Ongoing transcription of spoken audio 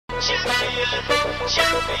Five,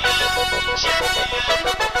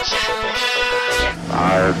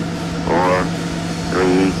 four,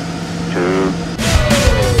 three, two.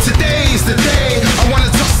 Today is the day. I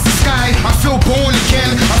wanna touch the sky. I feel born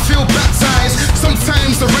again. I feel back